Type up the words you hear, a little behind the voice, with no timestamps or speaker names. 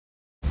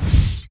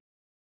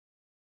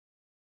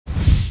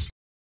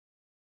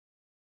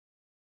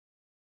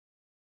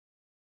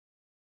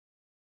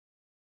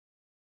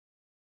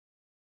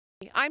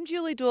I'm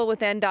Julie Duell with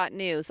NDOT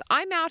News.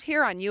 I'm out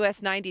here on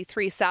US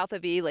 93 south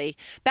of Ely.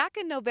 Back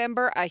in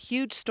November, a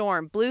huge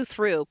storm blew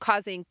through,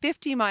 causing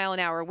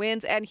 50-mile-an-hour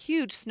winds and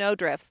huge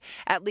snowdrifts.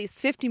 At least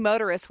 50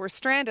 motorists were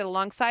stranded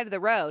alongside of the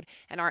road,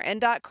 and our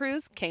NDOT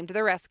crews came to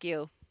the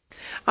rescue.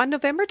 On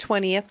November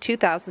 20th,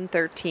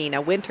 2013,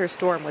 a winter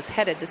storm was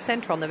headed to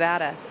central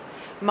Nevada.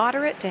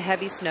 Moderate to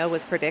heavy snow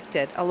was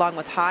predicted, along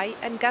with high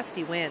and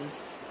gusty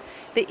winds.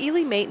 The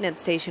Ely maintenance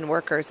station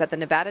workers at the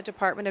Nevada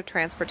Department of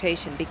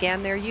Transportation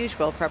began their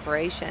usual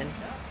preparation.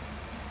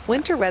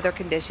 Winter weather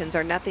conditions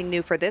are nothing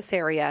new for this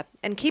area,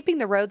 and keeping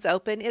the roads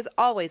open is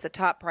always a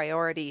top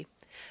priority.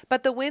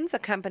 But the winds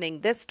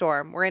accompanying this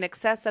storm were in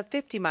excess of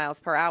 50 miles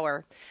per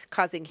hour,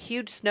 causing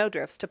huge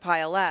snowdrifts to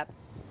pile up.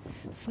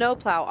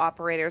 Snowplow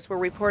operators were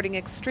reporting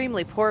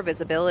extremely poor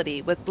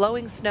visibility with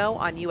blowing snow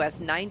on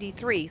US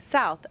 93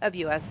 south of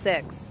US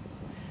 6.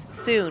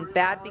 Soon,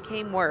 bad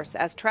became worse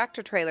as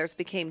tractor trailers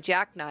became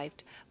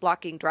jackknifed,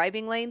 blocking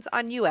driving lanes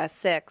on US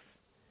 6.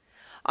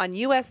 On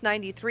US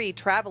 93,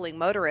 traveling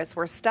motorists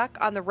were stuck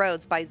on the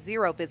roads by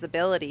zero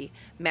visibility,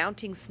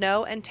 mounting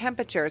snow and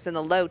temperatures in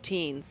the low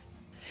teens.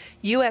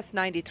 US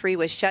 93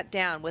 was shut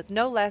down with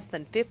no less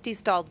than 50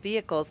 stalled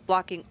vehicles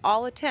blocking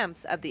all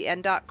attempts of the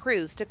NDOT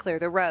crews to clear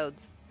the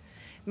roads.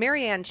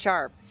 Mary Ann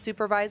Sharp,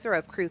 supervisor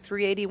of Crew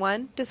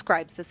 381,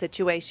 describes the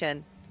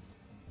situation.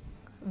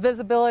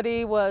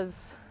 Visibility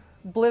was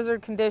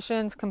blizzard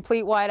conditions,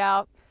 complete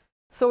whiteout.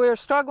 So we were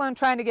struggling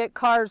trying to get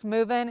cars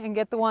moving and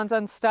get the ones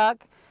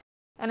unstuck.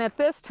 And at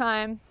this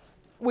time,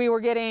 we were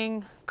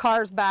getting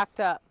cars backed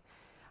up.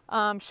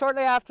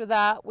 Shortly after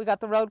that, we got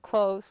the road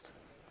closed.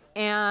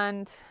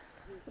 And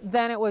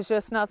then it was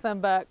just nothing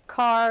but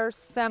cars,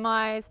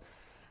 semis,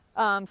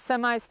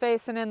 semis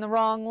facing in the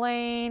wrong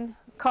lane,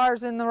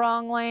 cars in the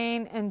wrong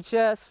lane, and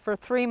just for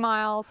 3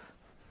 miles,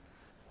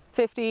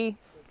 50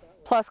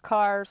 plus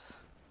cars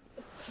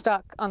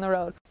stuck on the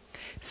road.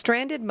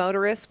 Stranded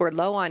motorists were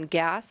low on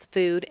gas,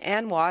 food,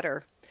 and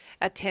water.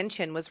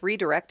 Attention was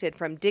redirected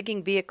from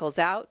digging vehicles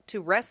out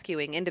to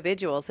rescuing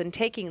individuals and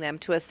taking them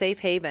to a safe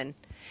haven.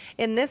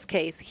 In this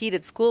case,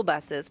 heated school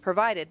buses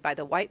provided by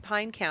the White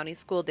Pine County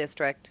School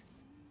District.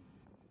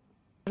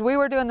 We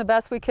were doing the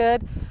best we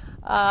could.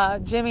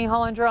 Jimmy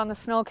Hollinger on the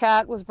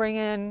Snowcat was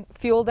bringing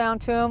fuel down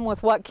to him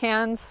with what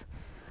cans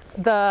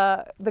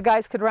the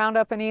guys could round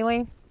up in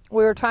Ely.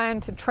 We were trying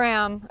to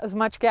tram as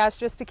much gas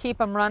just to keep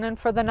them running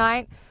for the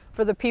night,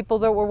 for the people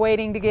that were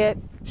waiting to get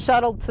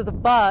shuttled to the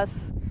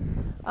bus,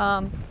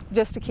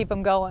 just to keep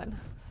them going.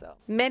 So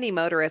many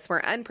motorists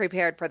were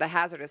unprepared for the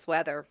hazardous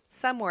weather,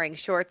 some wearing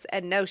shorts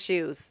and no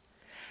shoes.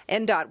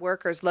 NDOT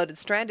workers loaded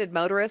stranded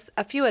motorists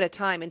a few at a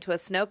time into a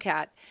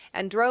snowcat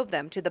and drove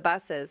them to the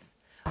buses.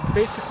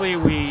 Basically,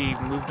 we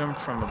moved them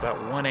from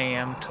about 1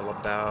 a.m. till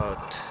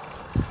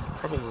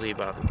probably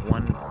about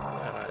 1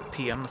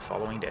 p.m. the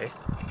following day.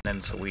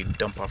 And so we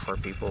dump off our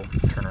people,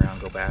 turn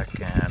around, go back,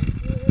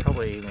 and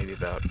probably maybe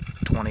about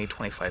 20,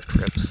 25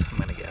 trips, I'm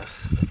going to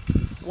guess.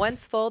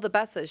 Once full, the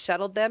buses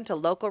shuttled them to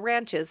local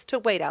ranches to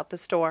wait out the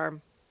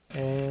storm.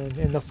 And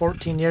in the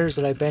 14 years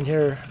that I've been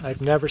here,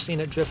 I've never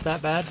seen it drift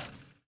that bad.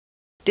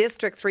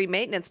 District 3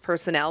 maintenance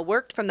personnel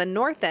worked from the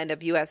north end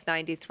of US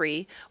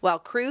 93, while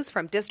crews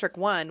from District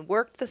 1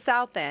 worked the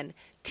south end,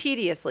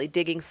 tediously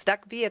digging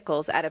stuck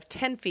vehicles out of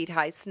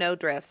 10-feet-high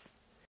snowdrifts.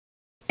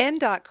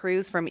 NDOT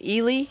crews from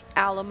Ely,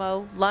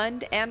 Alamo,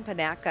 Lund, and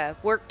Panaca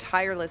worked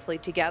tirelessly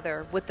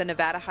together with the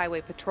Nevada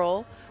Highway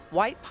Patrol,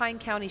 White Pine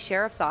County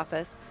Sheriff's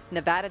Office,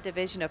 Nevada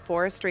Division of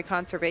Forestry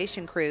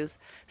Conservation crews,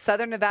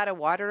 Southern Nevada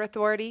Water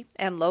Authority,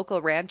 and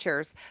local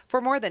ranchers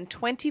for more than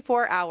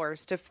 24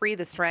 hours to free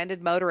the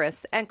stranded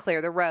motorists and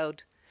clear the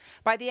road.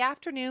 By the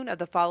afternoon of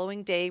the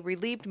following day,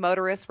 relieved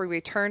motorists were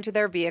returned to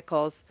their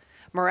vehicles.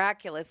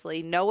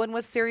 Miraculously, no one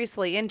was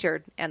seriously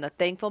injured, and the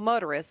thankful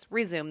motorists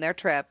resumed their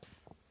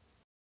trips.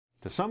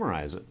 To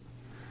summarize it,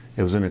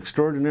 it was an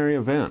extraordinary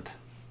event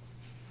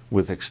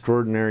with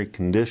extraordinary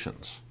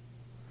conditions.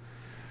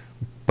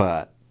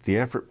 But the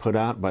effort put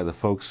out by the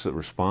folks that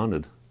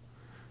responded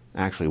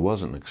actually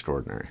wasn't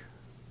extraordinary.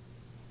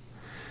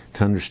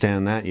 To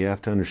understand that, you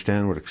have to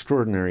understand what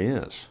extraordinary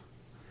is.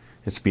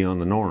 It's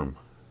beyond the norm.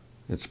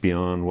 It's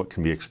beyond what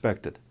can be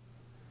expected.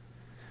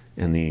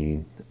 And the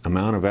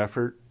amount of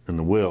effort and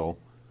the will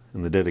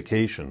and the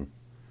dedication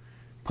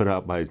put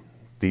out by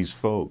these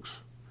folks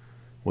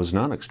was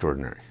not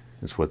extraordinary.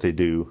 It's what they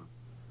do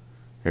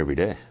every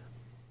day.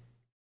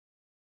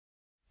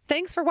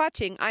 Thanks for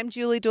watching. I'm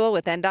Julie Duell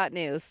with NDOT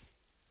News.